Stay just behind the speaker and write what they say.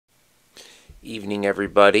Evening,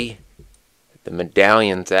 everybody. The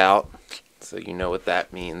medallion's out, so you know what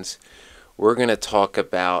that means. We're going to talk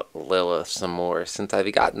about Lilith some more since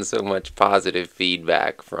I've gotten so much positive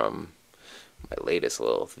feedback from my latest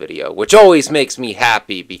Lilith video, which always makes me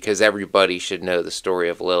happy because everybody should know the story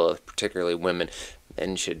of Lilith, particularly women.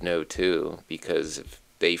 Men should know too, because if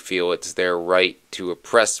they feel it's their right to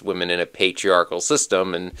oppress women in a patriarchal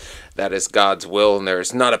system, and that is God's will, and there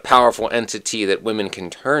is not a powerful entity that women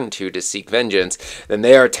can turn to seek vengeance, then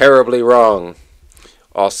they are terribly wrong.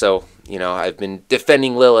 Also, I've been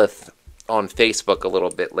defending Lilith on Facebook a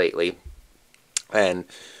little bit lately, and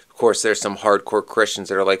of course there's some hardcore Christians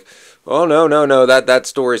that are like, oh, no, that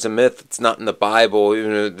story's a myth. It's not in the Bible.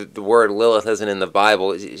 The word Lilith isn't in the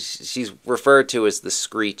Bible. She's referred to as the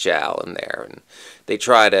screech owl in there. And they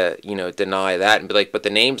try to, deny that and be like, but the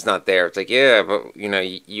name's not there. It's like, yeah, but,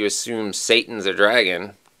 you assume Satan's a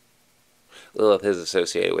dragon. Lilith is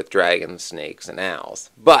associated with dragons, snakes, and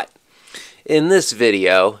owls. But in this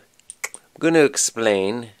video, I'm going to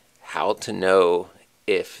explain how to know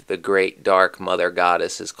if the great dark mother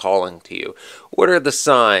goddess is calling to you. What are the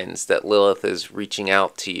signs that Lilith is reaching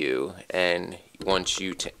out to you and wants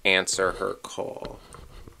you to answer her call?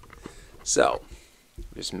 So,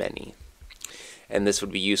 there's many. And this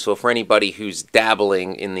would be useful for anybody who's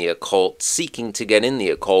dabbling in the occult, seeking to get in the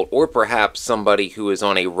occult, or perhaps somebody who is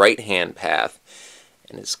on a right-hand path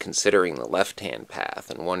and is considering the left-hand path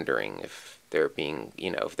and wondering if they're being,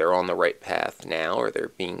 if they're on the right path now or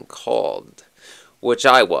they're being called. Which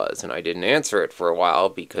I was, and I didn't answer it for a while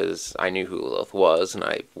because I knew who Lilith was, and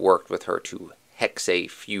I worked with her to hex a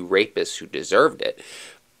few rapists who deserved it.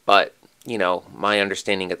 But, my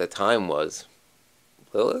understanding at the time was,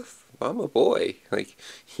 Lilith, I'm a boy. Like,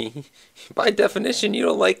 by definition, you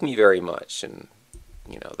don't like me very much. And,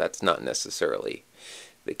 that's not necessarily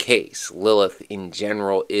the case. Lilith, in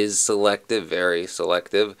general, is selective, very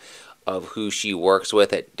selective, of who she works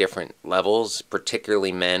with at different levels,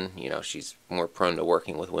 particularly men. She's more prone to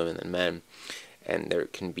working with women than men. And there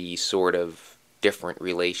can be sort of different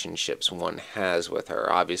relationships one has with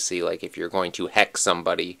her. Obviously, like if you're going to hex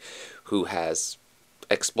somebody who has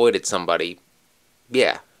exploited somebody,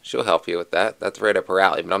 yeah, she'll help you with that. That's right up her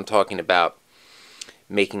alley. But I'm talking about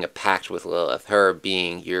making a pact with Lilith, her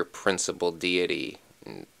being your principal deity.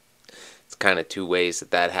 And it's kind of two ways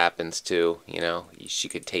that happens too. She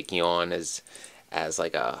could take you on as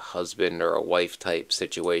like a husband or a wife type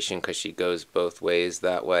situation because she goes both ways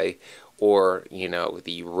that way. Or,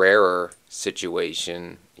 the rarer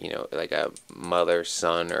situation, like a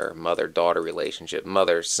mother-son or mother-daughter relationship.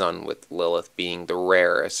 Mother-son with Lilith being the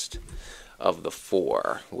rarest of the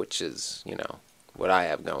four, which is, what I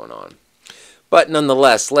have going on. But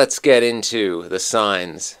nonetheless, let's get into the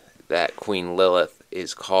signs that Queen Lilith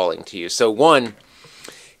is calling to you. So one,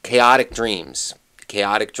 chaotic dreams.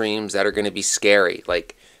 Chaotic dreams that are going to be scary,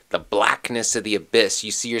 like the blackness of the abyss.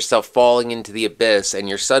 You see yourself falling into the abyss and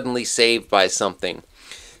you're suddenly saved by something.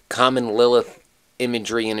 Common Lilith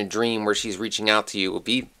imagery in a dream where she's reaching out to you will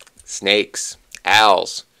be snakes,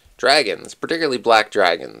 owls, dragons, particularly black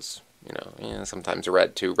dragons. Sometimes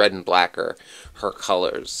red too. Red and black are her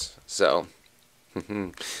colors. So,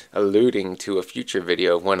 alluding to a future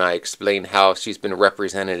video when I explain how she's been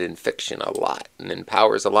represented in fiction a lot and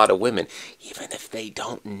empowers a lot of women, even if they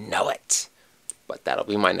don't know it. But that'll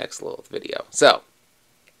be my next Lilith video. So,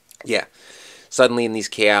 yeah. Suddenly in these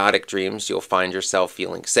chaotic dreams, you'll find yourself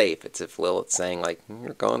feeling safe. It's if Lilith's saying, like,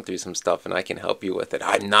 you're going through some stuff and I can help you with it.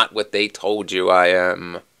 I'm not what they told you I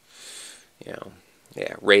am.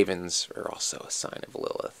 Yeah, ravens are also a sign of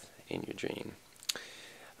Lilith in your dream.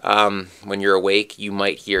 When you're awake, you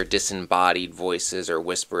might hear disembodied voices or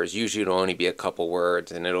whispers. Usually it'll only be a couple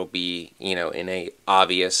words, and it'll be, in a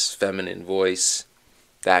obvious feminine voice.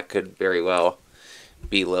 That could very well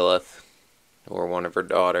be Lilith or one of her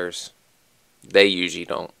daughters. They usually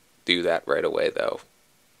don't do that right away, though.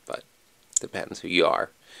 But depends who you are.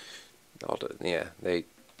 Yeah,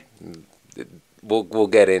 we'll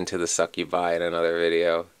get into the succubi in another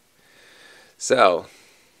video. So,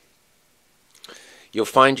 you'll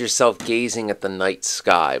find yourself gazing at the night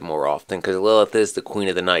sky more often because Lilith is the queen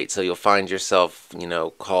of the night. So you'll find yourself,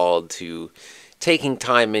 called to taking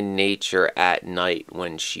time in nature at night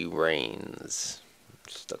when she reigns.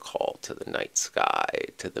 Just a call to the night sky,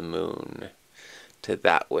 to the moon, to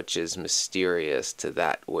that which is mysterious, to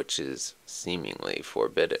that which is seemingly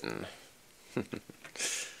forbidden.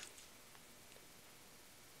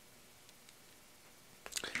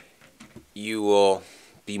 You will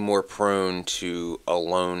be more prone to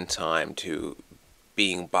alone time, to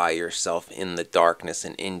being by yourself in the darkness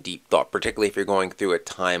and in deep thought, particularly if you're going through a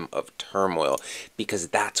time of turmoil, because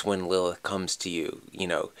that's when Lilith comes to you. You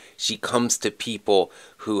know, she comes to people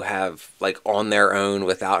who have, like, on their own,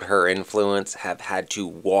 without her influence, have had to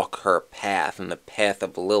walk her path. And the path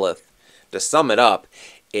of Lilith, to sum it up,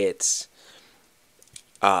 it's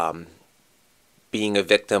being a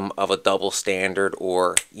victim of a double standard,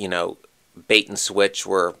 or, you know, bait and switch,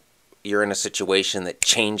 where you're in a situation that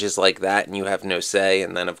changes like that and you have no say.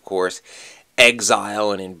 And then, of course,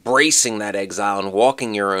 exile and embracing that exile and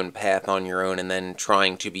walking your own path on your own, and then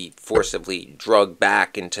trying to be forcibly drugged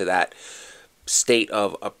back into that state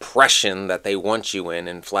of oppression that they want you in,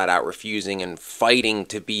 and flat out refusing and fighting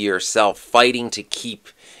to be yourself, fighting to keep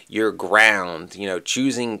your ground, you know,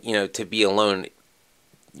 choosing, you know, to be alone.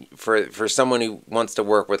 For someone who wants to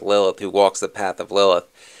work with Lilith, who walks the path of Lilith,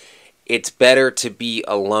 it's better to be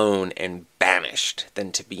alone and banished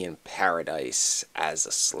than to be in paradise as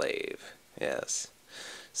a slave. Yes.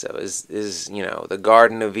 So is you know, the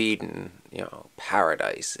Garden of Eden, you know,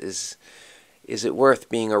 paradise, is it worth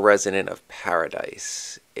being a resident of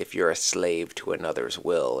paradise if you're a slave to another's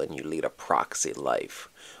will and you lead a proxy life,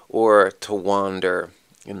 or to wander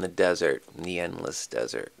in the desert, in the endless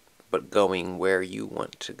desert, but going where you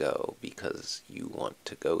want to go because you want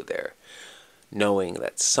to go there, knowing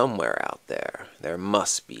that somewhere out there, there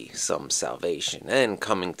must be some salvation, and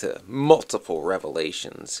coming to multiple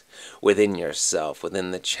revelations within yourself,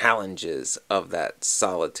 within the challenges of that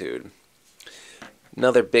solitude.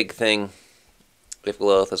 Another big thing, if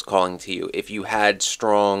Lilith is calling to you, if you had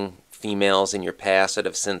strong females in your past that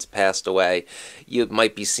have since passed away, you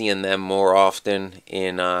might be seeing them more often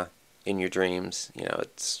in your dreams. You know,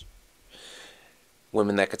 it's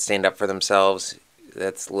women that could stand up for themselves.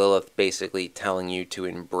 That's Lilith basically telling you to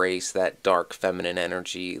embrace that dark feminine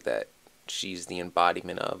energy that she's the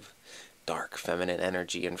embodiment of. Dark feminine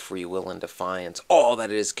energy and free will and defiance, all that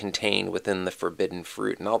is contained within the forbidden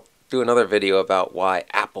fruit. And I'll do another video about why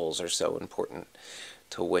apples are so important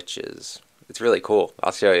to witches. It's really cool.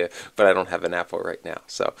 I'll show you, but I don't have an apple right now,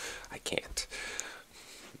 so I can't.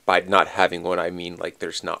 By not having one, I mean, like,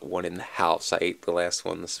 there's not one in the house. I ate the last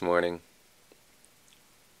one this morning.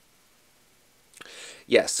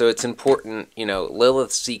 Yes, so it's important, you know,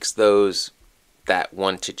 Lilith seeks those that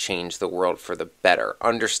want to change the world for the better.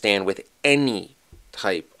 Understand, with any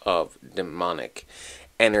type of demonic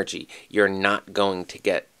energy, you're not going to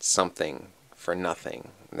get something for nothing.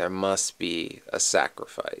 There must be a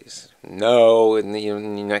sacrifice. No, and you're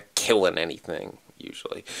not killing anything,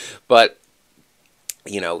 usually. But,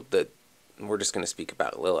 you know, we're just going to speak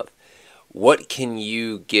about Lilith. What can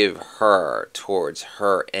you give her towards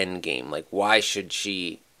her end game? Like, why should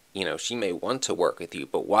she, you know, she may want to work with you,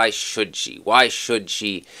 but why should she? Why should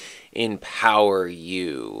she empower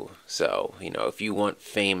you? So, you know, if you want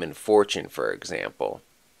fame and fortune, for example,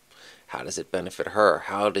 how does it benefit her?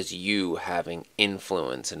 How does you having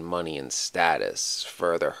influence and money and status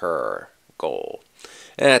further her goal?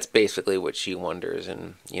 And that's basically what she wonders.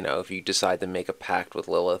 And, you know, if you decide to make a pact with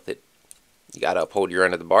Lilith, you got to uphold your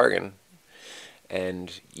end of the bargain.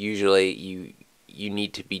 And usually you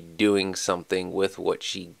need to be doing something with what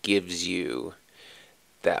she gives you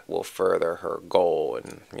that will further her goal.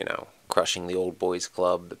 And, you know, crushing the old boys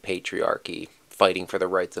club, the patriarchy, fighting for the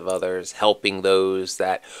rights of others, helping those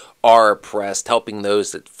that are oppressed, helping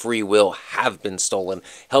those that free will have been stolen,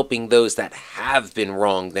 helping those that have been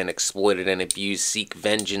wronged and exploited and abused, seek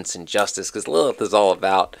vengeance and justice. Because Lilith is all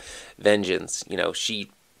about vengeance. You know, she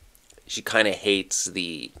kind of hates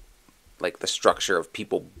the structure of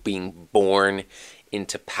people being born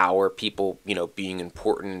into power, people, you know, being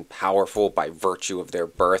important and powerful by virtue of their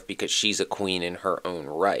birth, because she's a queen in her own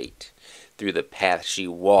right. Through the path she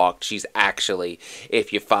walked, she's actually,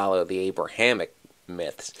 if you follow the Abrahamic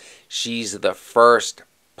myths, she's the first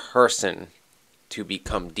person to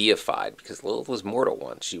become deified, because Lilith was mortal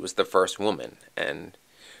once. She was the first woman, and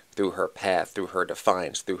through her path, through her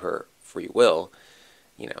defiance, through her free will,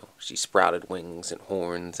 you know, she sprouted wings and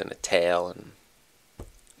horns and a tail and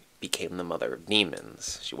became the mother of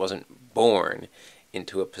demons. She wasn't born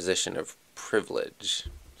into a position of privilege.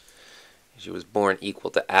 She was born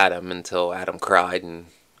equal to Adam until Adam cried and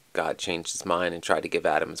God changed his mind and tried to give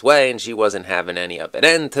Adam his way, and she wasn't having any of it.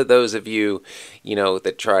 And to those of you, you know,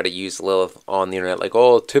 that try to use Lilith on the internet, like,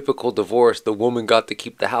 oh, typical divorce, the woman got to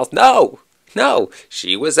keep the house. No,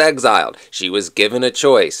 she was exiled. She was given a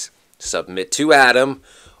choice. Submit to Adam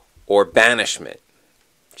or banishment.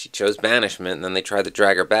 She chose banishment, and then they tried to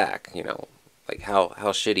drag her back. You know, like, how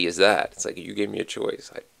shitty is that? It's like, you gave me a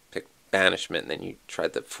choice. I picked banishment, and then you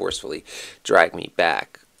tried to forcefully drag me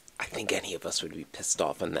back. I think any of us would be pissed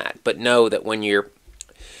off on that. But know that when you're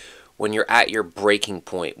when you're at your breaking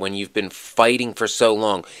point, when you've been fighting for so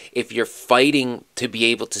long, if you're fighting to be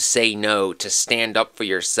able to say no, to stand up for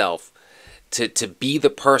yourself, to be the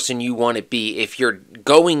person you want to be, if you're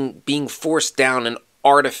being forced down an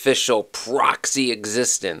artificial proxy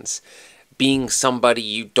existence, being somebody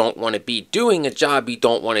you don't want to be, doing a job you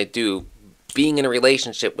don't want to do, being in a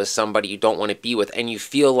relationship with somebody you don't want to be with, and you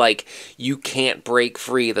feel like you can't break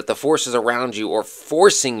free, that the forces around you are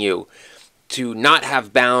forcing you to not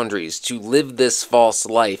have boundaries, to live this false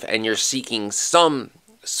life, and you're seeking some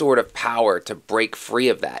sort of power to break free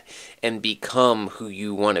of that and become who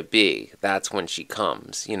you want to be. That's when she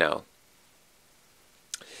comes, you know.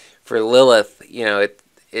 For Lilith, you know,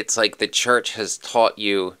 it's like the church has taught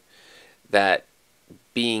you that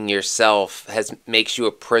being yourself makes you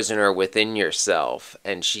a prisoner within yourself,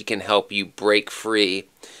 and she can help you break free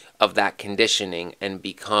of that conditioning and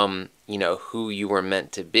become, you know, who you were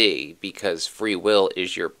meant to be, because free will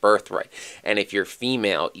is your birthright. And if you're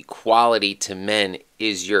female, equality to men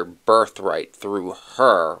is your birthright through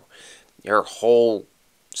her. Her whole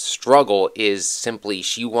struggle is simply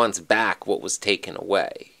she wants back what was taken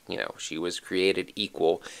away. You know, she was created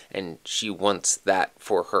equal, and she wants that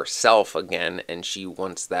for herself again, and she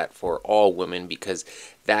wants that for all women, because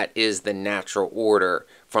that is the natural order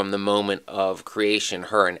from the moment of creation.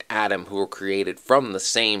 Her and Adam, who were created from the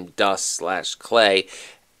same dust/clay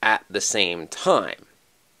at the same time.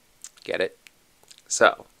 Get it?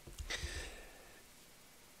 So,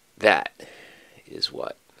 that is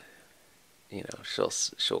what, you know,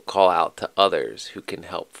 she'll call out to others who can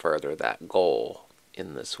help further that goal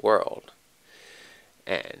in this world.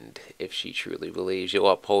 And if she truly believes you'll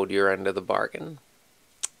uphold your end of the bargain,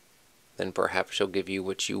 then perhaps she'll give you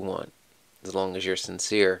what you want, as long as you're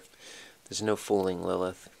sincere. There's no fooling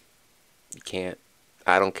Lilith. You can't.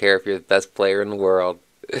 I don't care if you're the best player in the world.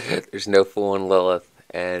 There's no fooling Lilith.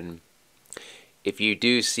 And if you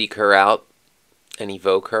do seek her out and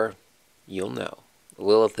evoke her, you'll know.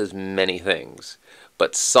 Lilith is many things,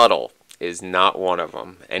 but subtle is not one of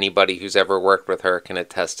them. Anybody who's ever worked with her can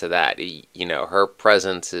attest to that. You know, her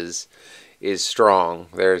presence is strong.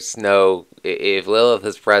 There's no, if Lilith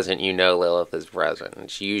is present, you know Lilith is present.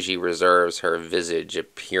 And she usually reserves her visage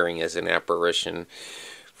appearing as an apparition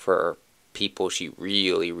for people she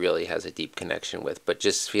really, really has a deep connection with. But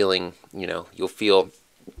just feeling, you know, you'll feel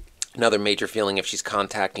another major feeling if she's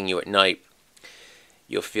contacting you at night.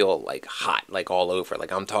 You'll feel like hot, like all over.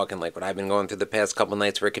 Like I'm talking like what I've been going through the past couple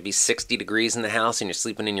nights, where it could be 60 degrees in the house and you're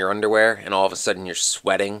sleeping in your underwear and all of a sudden you're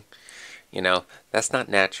sweating. You know, that's not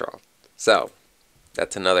natural. So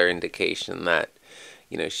that's another indication that,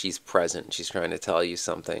 you know, she's present. She's trying to tell you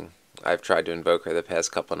something. I've tried to invoke her the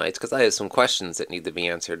past couple nights because I have some questions that need to be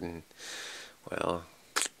answered. And, well,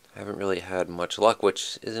 I haven't really had much luck,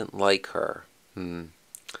 which isn't like her.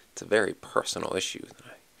 It's a very personal issue.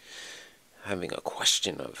 Having a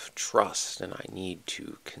question of trust, and I need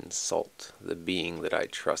to consult the being that I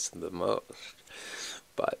trust the most.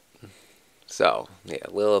 But, so, yeah,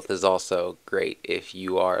 Lilith is also great if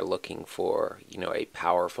you are looking for, you know, a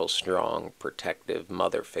powerful, strong, protective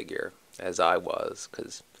mother figure, as I was,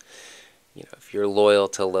 because, you know, if you're loyal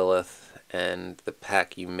to Lilith and the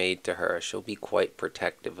pact you made to her, she'll be quite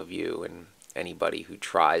protective of you and anybody who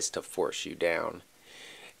tries to force you down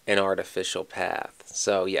an artificial path.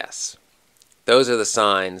 So, yes. Those are the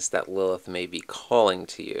signs that Lilith may be calling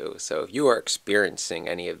to you. So if you are experiencing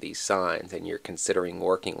any of these signs and you're considering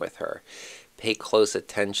working with her, pay close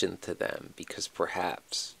attention to them, because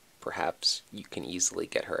perhaps you can easily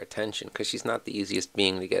get her attention, because she's not the easiest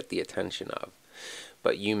being to get the attention of.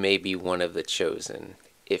 But you may be one of the chosen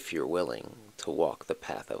if you're willing to walk the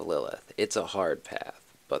path of Lilith. It's a hard path,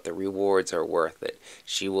 but the rewards are worth it.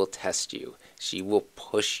 She will test you. She will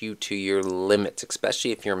push you to your limits,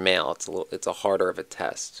 especially if you're male. It's a harder of a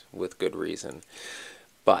test, with good reason.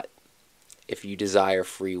 But if you desire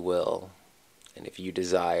free will, and if you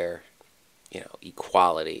desire, you know,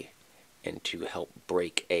 equality, and to help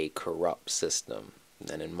break a corrupt system,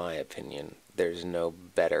 then in my opinion, there's no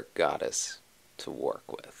better goddess to work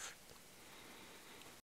with.